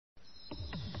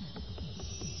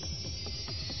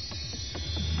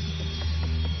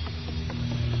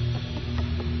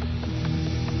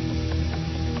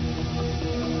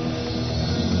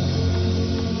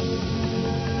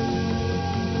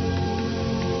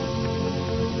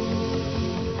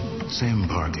Sam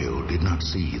Parkhill did not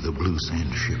see the blue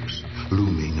sand ships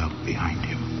looming up behind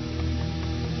him.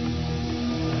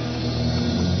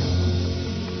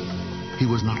 He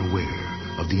was not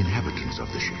aware of the inhabitants of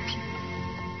the ships.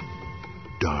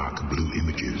 Dark blue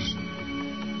images,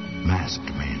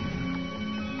 masked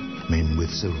men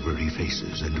with silvery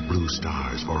faces and blue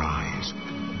stars for eyes,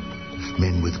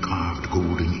 men with carved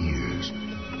golden ears,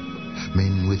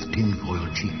 men with tinfoil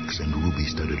cheeks and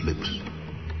ruby-studded lips,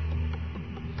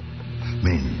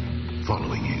 men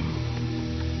following him,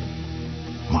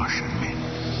 Martian men.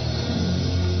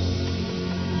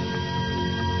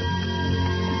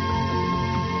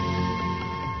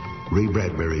 Ray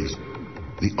Bradbury's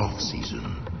The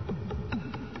Off-Season.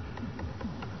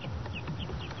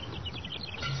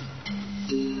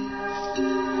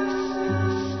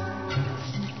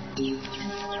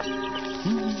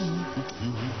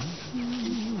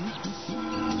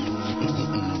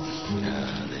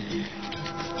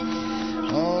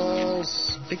 All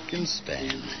spick and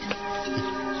span.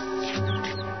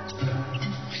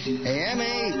 Hey,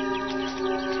 Emmy!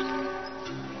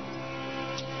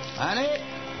 Honey?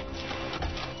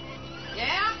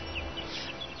 Yeah?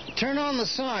 Turn on the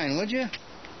sign, would you?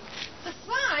 The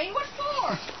sign? What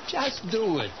for? Just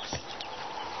do it.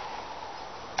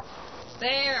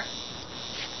 There.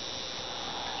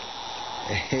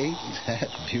 Ain't that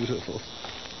beautiful?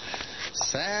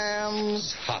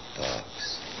 Sam's Hot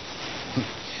Dogs.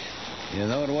 You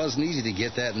know, it wasn't easy to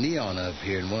get that neon up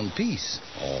here in one piece,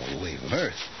 all the way from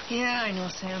Earth. Yeah, I know,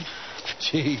 Sam.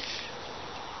 Gee,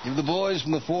 if the boys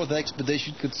from the 4th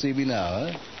Expedition could see me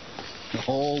now, huh?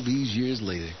 All these years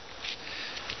later,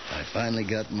 I finally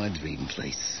got my dream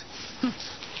place. Yeah,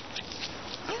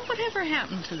 whatever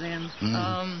happened to them?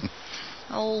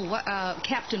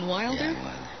 Captain Wilder? Yeah,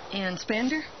 Wilder. And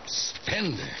Spender?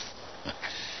 Spender?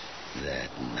 That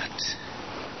nut.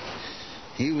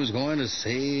 He was going to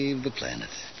save the planet.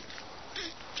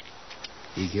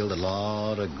 He killed a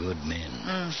lot of good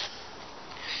men.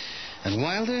 And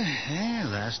Wilder,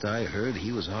 last I heard,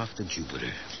 he was off to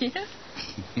Jupiter. Yeah?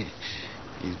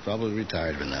 He's probably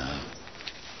retired by now.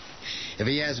 If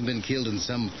he hasn't been killed in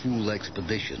some fool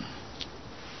expedition.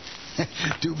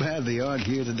 Too bad they aren't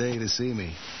here today to see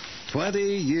me. 20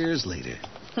 years later.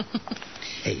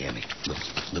 Hey, Emmy,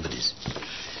 look at this.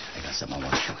 I got something I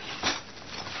want to show you.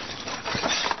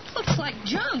 Looks like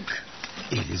junk.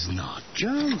 It is not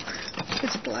junk.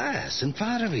 It's glass and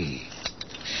pottery.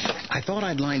 I thought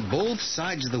I'd line both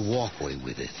sides of the walkway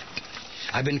with it.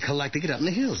 I've been collecting it up in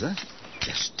the hills, huh?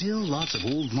 There's still lots of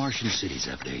old Martian cities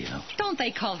up there, you know. Don't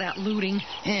they call that looting?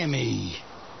 Emmy.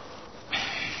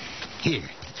 Here,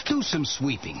 do some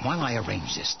sweeping while I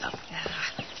arrange this stuff.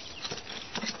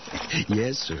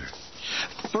 Yes, sir.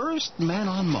 First man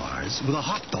on Mars with a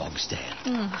hot dog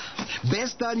stand.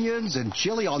 Best onions and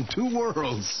chili on 2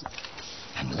 worlds.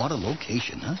 And what a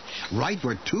location, huh? Right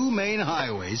where 2 main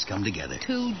highways come together.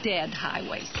 2 dead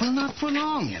highways. Well, not for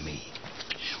long, Emmy.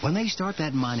 When they start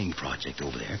that mining project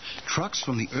over there, trucks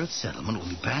from the Earth settlement will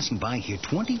be passing by here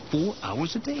 24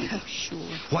 hours a day. Oh,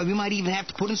 sure. Why, we might even have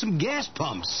to put in some gas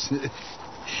pumps.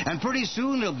 And pretty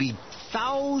soon there'll be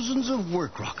thousands of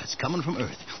work rockets coming from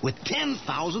Earth with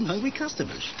 10,000 hungry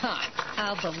customers.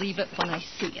 I'll believe it when I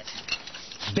see it.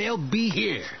 They'll be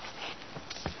here.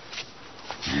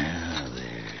 Now,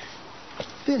 there.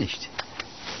 Finished.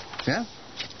 Yeah?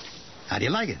 How do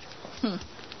you like it?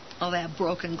 Oh, that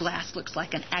broken glass looks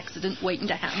like an accident waiting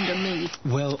to happen to me.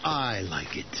 Well, I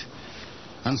like it.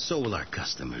 And so will our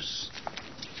customers.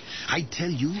 I tell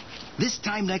you, this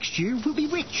time next year we'll be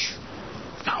rich.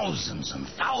 Thousands and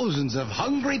thousands of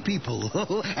hungry people.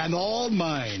 And all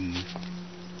mine.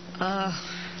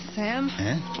 Sam?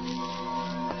 Huh?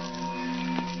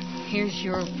 Here's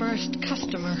your first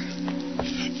customer.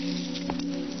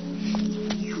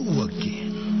 You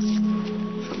again.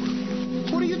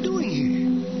 What are you doing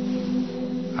here?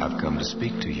 I've come to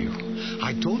speak to you.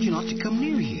 I told you not to come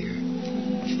near here.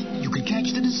 You could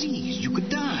catch the disease. You could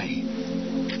die.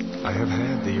 I have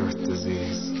had the Earth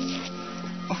disease.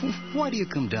 Oh, why do you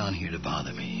come down here to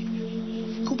bother me?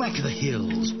 Go back to the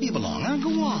hills. You belong, huh?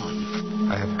 Go on.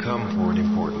 I have come for an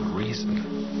important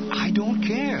reason. I don't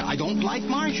care. I don't like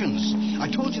Martians. I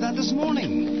told you that this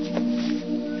morning.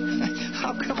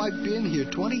 How come I've been here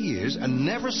 20 years and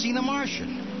never seen a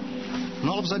Martian? And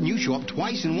all of a sudden you show up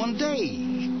twice in one day.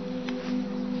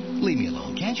 Leave me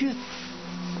alone, can't you?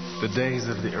 The days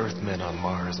of the Earthmen on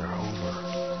Mars are over.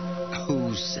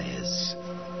 Who says?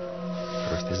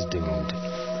 Earth is doomed.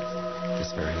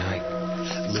 This very night.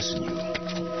 Listen, you.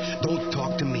 Don't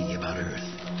talk to me about Earth.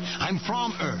 I'm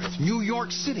from Earth, New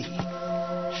York City.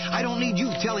 I don't need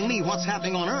you telling me what's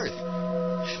happening on Earth.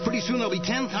 Pretty soon there'll be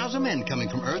 10,000 men coming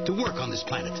from Earth to work on this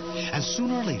planet. And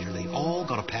sooner or later, they've all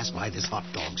got to pass by this hot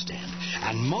dog stand.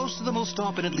 And most of them will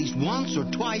stop in at least once or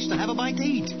twice to have a bite to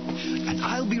eat. And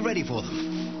I'll be ready for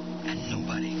them. And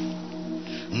nobody,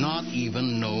 not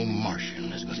even no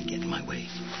Martian, is going to get in my way.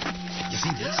 You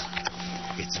see this?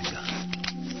 It's a gun.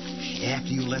 After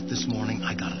you left this morning,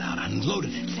 I got it out. I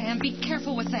unloaded it. Sam, be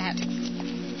careful with that.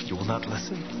 You will not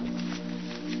listen?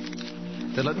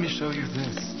 Then let me show you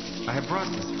this. I have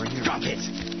brought this for you. Drop it.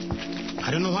 I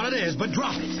don't know what it is, but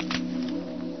drop it.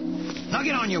 Now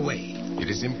get on your way. It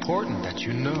is important that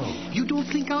you know. You don't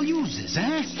think I'll use this,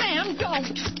 huh? Sam,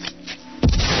 don't.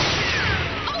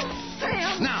 Oh,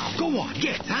 Sam. Now, go on,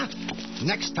 get, huh?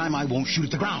 Next time I won't shoot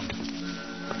at the ground.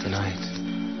 Tonight,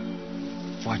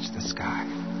 watch the sky.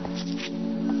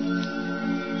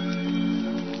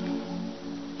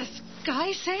 The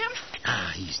sky, Sam?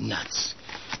 Ah, he's nuts.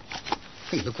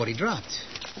 Hey, look what he dropped.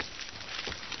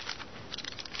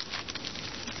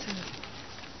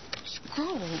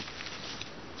 Scroll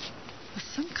with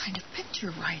some kind of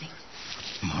picture writing.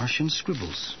 Martian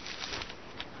scribbles.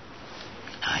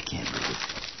 I can't read it.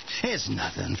 It's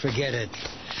nothing. Forget it.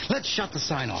 Let's shut the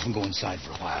sign off and go inside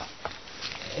for a while.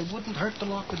 It wouldn't hurt to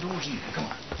lock the doors either. Come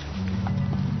on.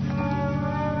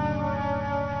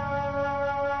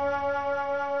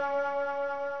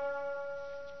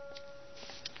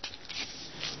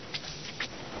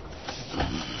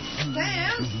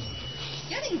 Sam?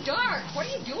 Getting dark. What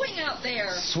are you doing out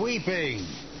there? Sweeping.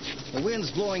 The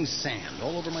wind's blowing sand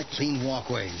all over my clean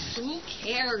walkways. Who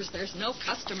cares? There's no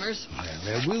customers. Well,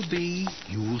 there will be.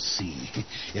 You'll see.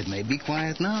 It may be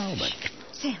quiet now, but...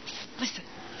 Sam, listen.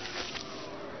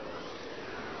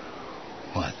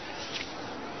 What?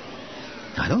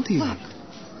 I don't hear. Look.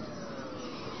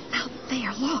 Out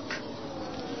there, look.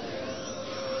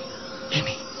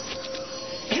 Emmy.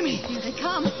 Emmy. Here they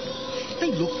come.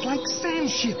 They look like sand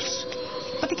ships.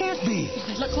 But they can't be.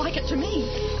 They look like it to me.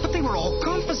 But they were all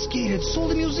confiscated,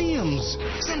 sold to museums,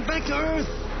 sent back to Earth.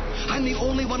 I'm the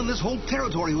only one in this whole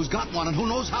territory who's got one and who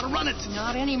knows how to run it.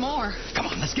 Not anymore. Come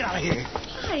on, let's get out of here.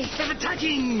 Why? They're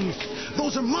attacking.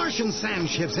 Those are Martian sand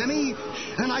ships, Emmy.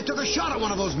 And I took a shot at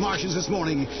one of those Martians this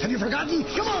morning. Have you forgotten?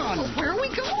 Come on. Well, where are we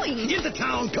going? Into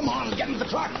town. Come on, get in the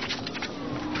truck.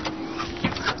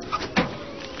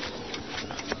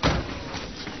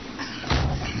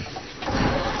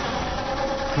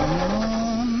 Come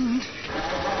on.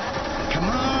 Come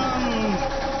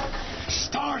on.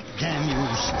 Start, damn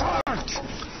you. Start.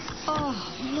 Oh,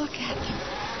 look at them.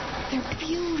 They're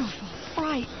beautiful,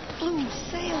 bright blue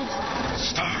sails.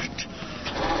 Start.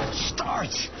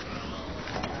 Start.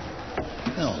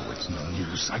 No, it's no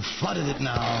use. I've flooded it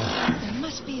now. There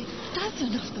must be a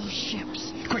dozen of those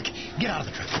ships. Quick, get out of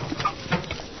the truck.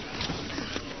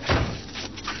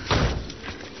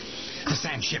 The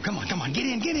sand ship. Come on, come on. Get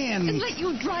in, get in. And let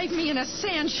you drive me in a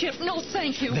sand ship? No,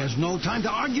 thank you. There's no time to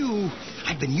argue.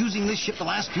 I've been using this ship the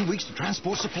last few weeks to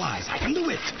transport supplies. I can do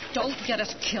it. Don't get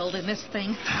us killed in this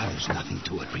thing. Ah, there's nothing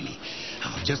to it, really.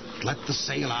 I'll just let the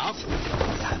sail out.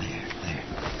 Ah, there.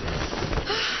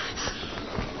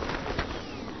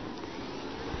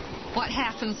 What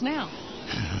happens now?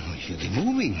 We should be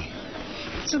moving.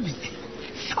 It's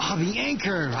the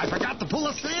anchor. I forgot to pull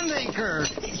a sand anchor.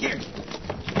 Here.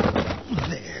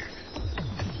 There.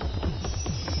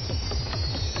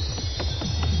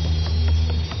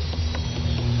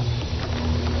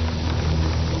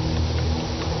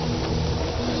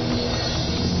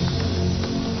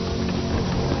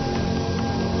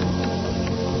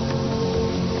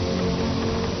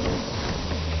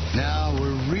 Now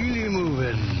we're really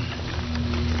moving.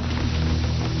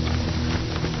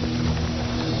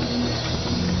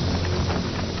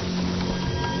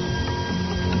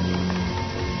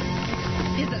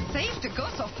 Is it safe to go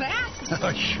so fast?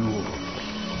 Oh, sure.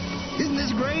 Isn't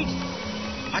this great?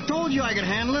 I told you I could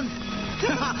handle it.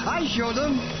 I showed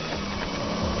them.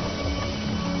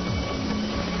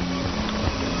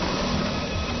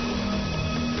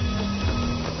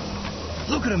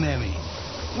 Look at them, Emmy.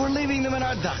 We're leaving them in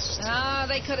our dust. Ah,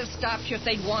 they could have stopped you if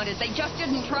they'd wanted. They just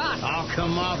didn't try. Oh,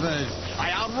 come off it.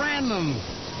 I outran them.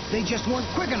 They just weren't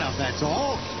quick enough, that's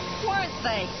all. Weren't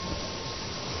they?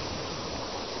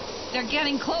 They're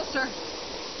getting closer.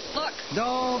 Look.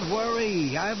 Don't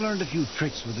worry. I've learned a few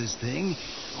tricks with this thing.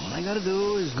 All I gotta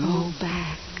do is Go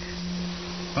back.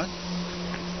 What?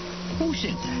 Who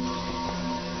said that?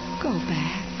 Go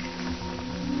back.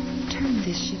 Turn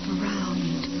this ship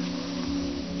around.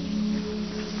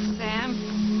 Sam.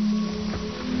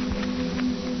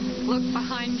 Look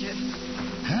behind you.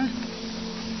 Huh?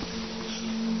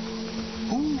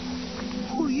 Who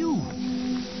are you?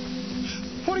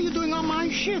 What are you doing on my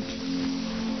ship?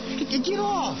 Get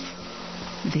off!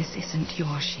 This isn't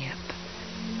your ship.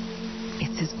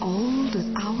 It's as old as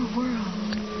our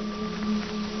world.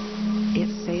 It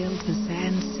sailed the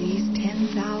sand seas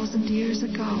 10,000 years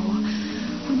ago,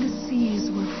 when the seas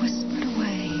were whispered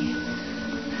away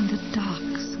and the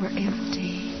docks were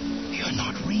empty. You're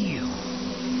not real.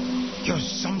 You're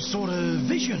some sort of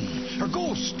vision or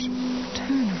ghost.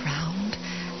 Turn around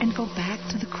and go back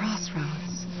to the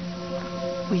crossroads.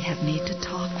 We have need to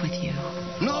talk with you.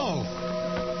 No!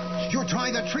 You're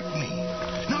trying to trick me.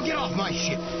 Now get off my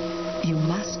ship. You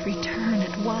must return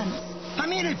at once. I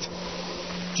mean it.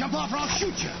 Jump off or I'll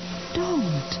shoot you.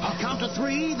 Don't. I'll count to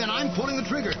 3, then I'm pulling the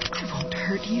trigger. I won't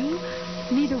hurt you.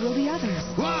 Neither will the others.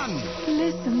 1.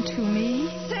 Listen to me.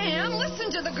 Sam,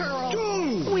 listen to the girl.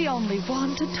 2. We only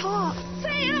want to talk.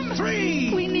 Sam!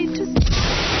 3. We need to...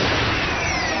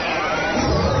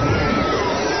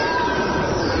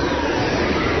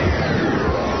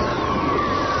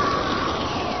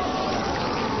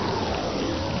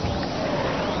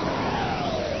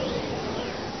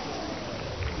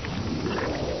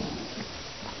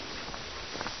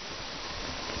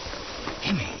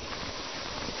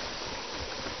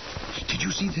 Did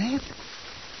you see that?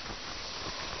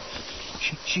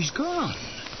 She's gone.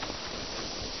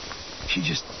 She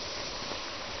just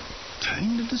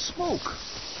turned into smoke.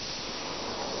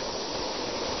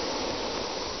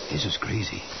 This is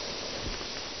crazy.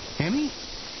 Emmy?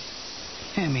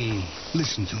 Emmy,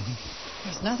 listen to me.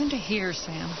 There's nothing to hear,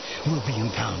 Sam. We'll be in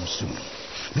town soon.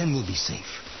 Then we'll be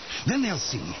safe. Then they'll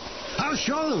see. I'll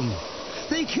show them.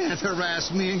 They can't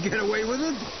harass me and get away with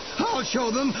it. I'll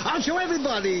show them. I'll show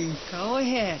everybody. Go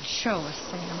ahead. Show us,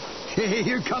 Sam. Hey,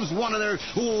 here comes one of their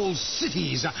old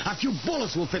cities. A few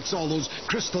bullets will fix all those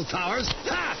crystal towers.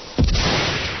 Ha!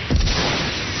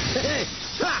 Hey!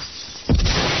 Ha!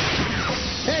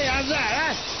 Hey, how's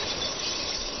that,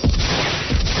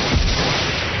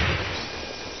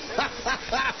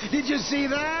 huh? Did you see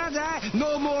that? Huh?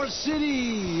 No more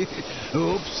city.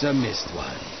 Oops, I missed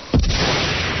one.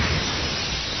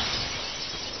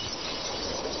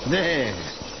 There.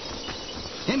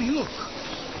 Emmy, look.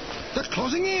 They're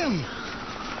closing in.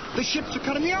 The ships are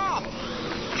cutting me off.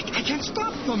 I can't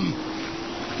stop them.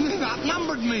 They've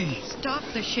outnumbered me. Stop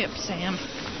the ship, Sam.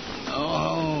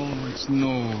 Oh, it's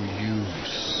no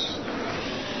use.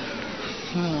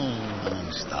 Oh,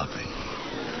 I'm stopping.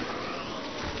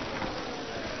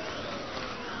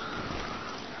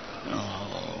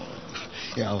 Oh,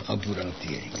 yeah, I'll put out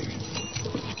the anchor.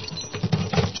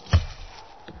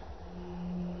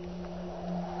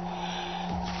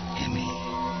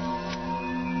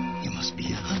 Must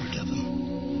be 100 of them.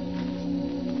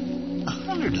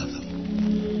 100 of them.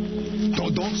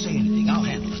 Don't say anything. I'll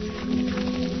handle it.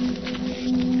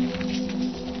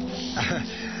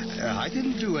 I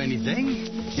didn't do anything.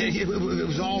 It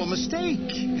was all a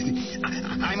mistake.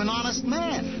 I'm an honest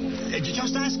man.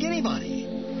 Just ask anybody.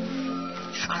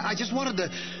 I just wanted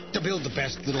to build the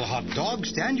best little hot dog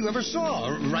stand you ever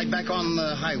saw, right back on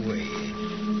the highway.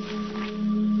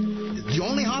 The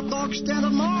only hot dog stand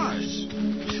on Mars.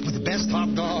 With the best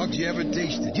hot dogs you ever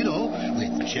tasted. You know,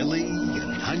 with chili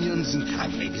and onions and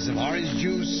maybe some orange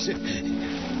juice.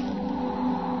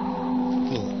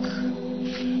 Look,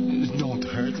 don't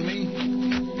hurt me.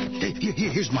 Hey,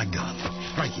 here's my gun.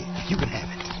 Right here. You can have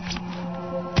it.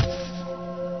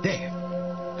 There.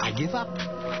 I give up.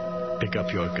 Pick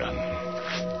up your gun.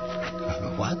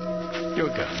 What? Your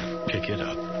gun. Pick it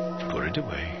up. Put it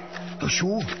away. Oh,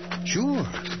 sure.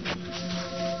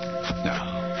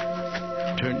 Now,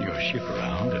 turn your ship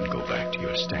around and go back to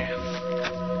your stand.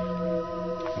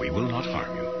 We will not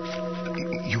harm you.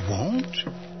 You won't?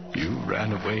 You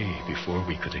ran away before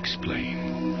we could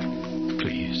explain.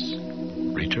 Please,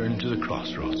 return to the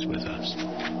crossroads with us.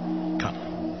 Come.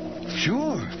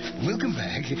 Sure. We'll come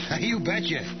back. You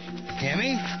betcha.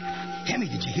 Emmy,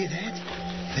 did you hear that?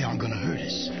 They aren't going to hurt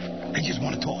us. They just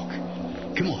want to talk.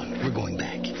 Come on, we're going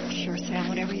back. Sure, Sam,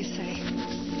 whatever you say.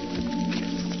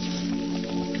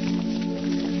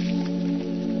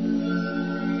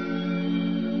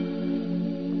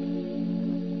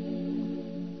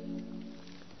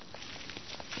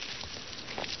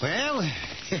 Well,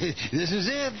 this is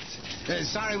it.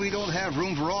 Sorry we don't have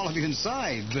room for all of you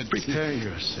inside, but... Prepare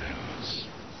yourselves.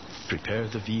 Prepare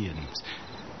the viands.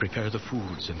 Prepare the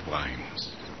foods and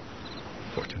wines.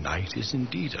 For tonight is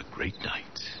indeed a great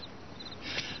night.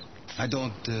 I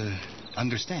don't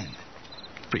understand.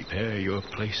 Prepare your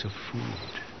place of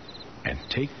food. And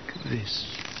take this.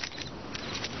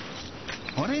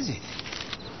 What is it?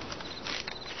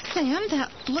 Sam,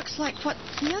 that looks like what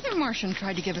the other Martian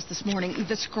tried to give us this morning.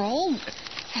 The scroll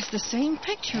has the same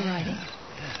picture writing.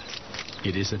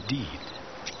 It is a deed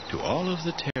To all of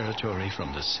the territory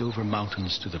from the Silver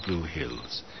Mountains to the Blue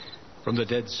Hills, from the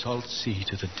Dead Salt Sea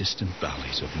to the distant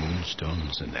valleys of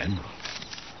moonstones and emerald.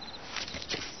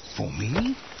 For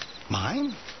me?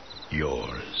 Mine?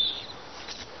 Yours.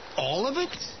 All of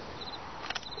it?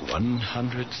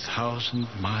 100,000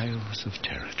 miles of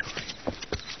territory.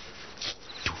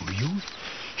 Do you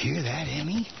hear that,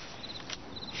 Emmy?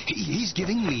 He's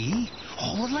giving me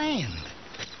all the land,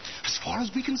 as far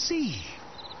as we can see.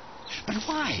 But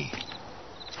why?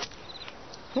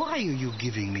 Why are you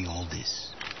giving me all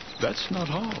this? That's not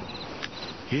all.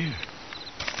 Here,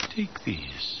 take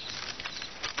these.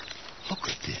 Look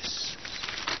at this.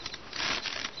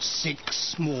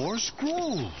 6 more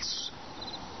scrolls.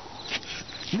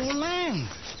 More land.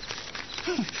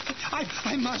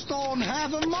 I must own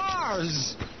half of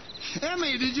Mars.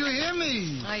 Emmy, did you hear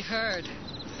me? I heard.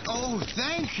 Oh,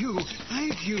 thank you.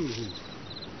 Thank you.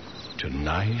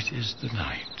 Tonight is the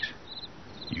night.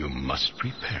 You must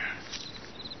prepare.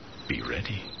 Be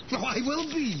ready. Oh, I will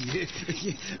be.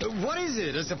 What is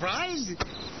it, a surprise?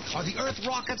 Are the Earth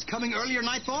rockets coming earlier than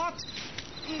I thought?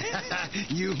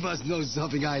 You must know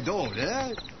something I don't,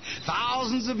 eh?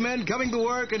 Thousands of men coming to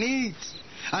work and eat.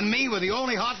 And me with the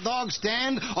only hot dog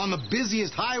stand on the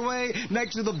busiest highway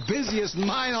next to the busiest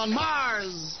mine on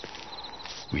Mars.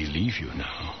 We leave you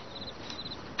now.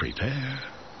 Prepare.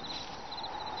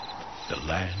 The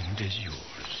land is yours.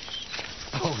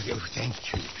 Oh, thank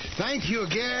you. Thank you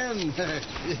again.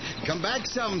 Come back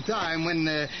sometime when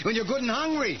you're good and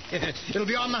hungry. It'll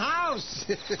be on the house.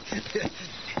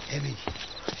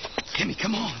 Emmy,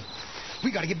 come on.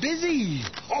 We gotta get busy.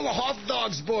 All the hot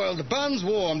dogs boiled, the buns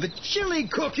warm, the chili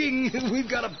cooking. We've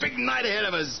got a big night ahead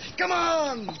of us. Come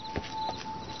on.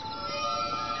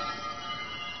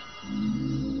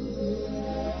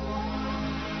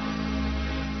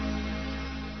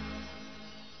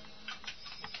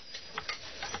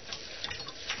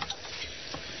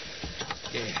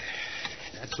 Yeah,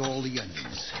 that's all the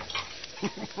onions.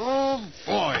 Oh,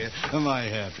 boy, am I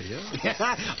happy,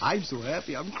 huh? I'm so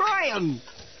happy I'm crying.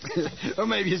 Or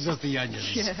maybe it's just the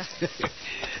onions. Yeah.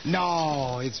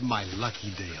 No, it's my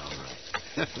lucky day, all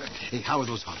right. Hey, how are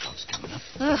those hot dogs coming,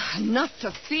 huh? Enough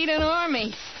to feed an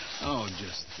army. Oh,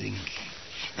 just think.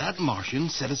 That Martian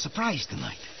set a surprise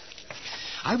tonight.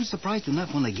 I was surprised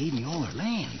enough when they gave me all their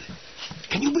land.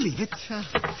 Can you believe it?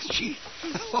 Gee.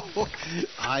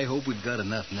 I hope we've got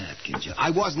enough napkins.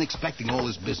 I wasn't expecting all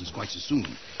this business quite so soon.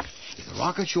 If the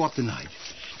rockets show up tonight,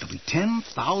 there'll be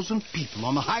 10,000 people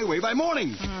on the highway by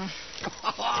morning.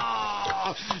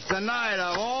 Tonight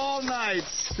of all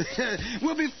nights,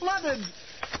 we'll be flooded.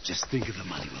 Just think of the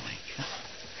money we'll make.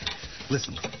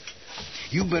 Listen,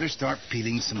 you better start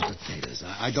peeling some potatoes.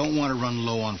 I don't want to run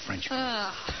low on French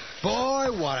fries.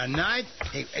 Boy, what a night.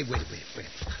 Hey, wait.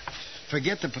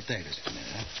 Forget the potatoes for a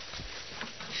minute, huh?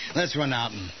 Let's run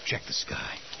out and check the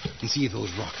sky and see if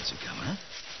those rockets are coming, huh?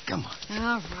 Come on.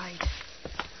 All right.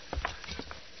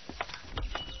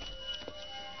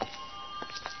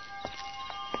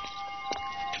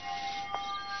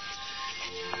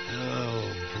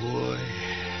 Oh, boy.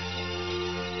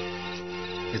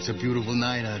 It's a beautiful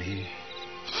night out here.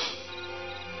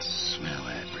 Smell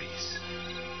that breeze.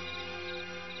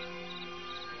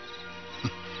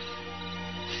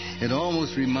 It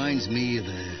almost reminds me of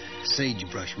the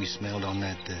sagebrush we smelled on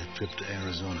that trip to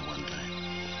Arizona one time.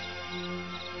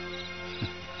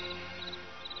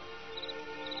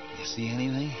 You see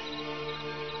anything?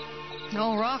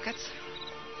 No rockets.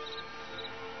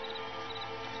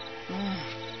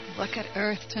 Look at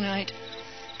Earth tonight.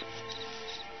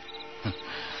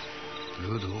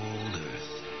 Good old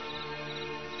Earth.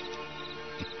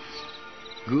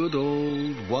 Good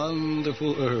old,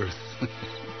 wonderful Earth.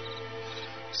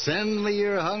 Send me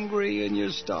you're hungry and you're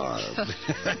starved.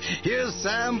 Here's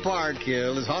Sam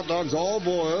Parkhill. His hot dogs all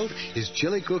boiled. His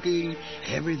chili cooking.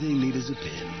 Everything neat as a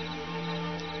pin.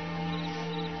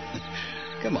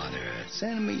 Come on, Earth.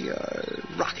 Send me your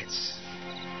rockets.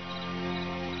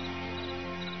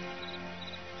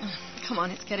 Come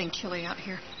on, it's getting chilly out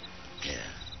here. Yeah.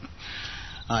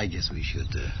 I guess we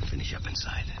should finish up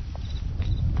inside.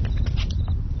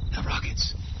 The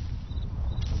rockets.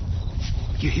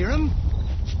 You hear them?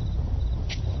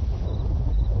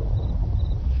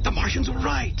 The Martians were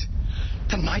right.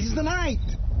 Tonight is the night.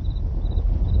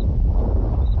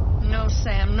 No,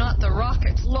 Sam, not the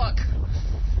rockets. Look.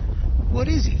 What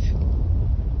is it?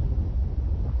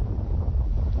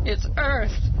 It's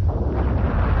Earth.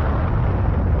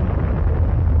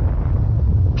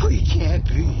 Oh, it can't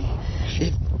be.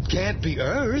 It can't be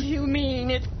Earth. You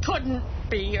mean it couldn't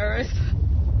be Earth?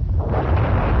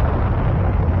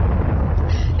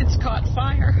 It's caught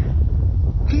fire.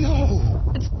 No.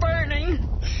 It's burning.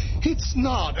 It's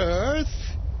not Earth.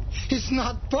 It's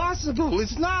not possible.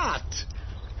 It's not.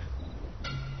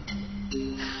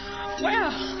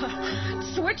 Well,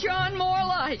 switch on more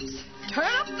lights. Turn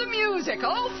up the music.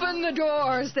 Open the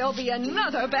doors. There'll be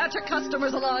another batch of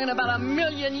customers along in about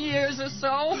 1,000,000 years or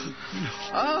so.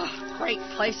 Oh, great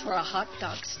place for a hot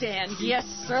dog stand. Yes,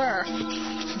 sir.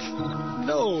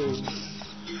 No.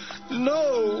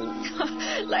 No.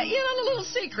 Let you in on a little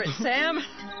secret, Sam.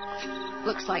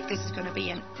 Looks like this is going to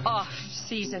be an off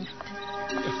season.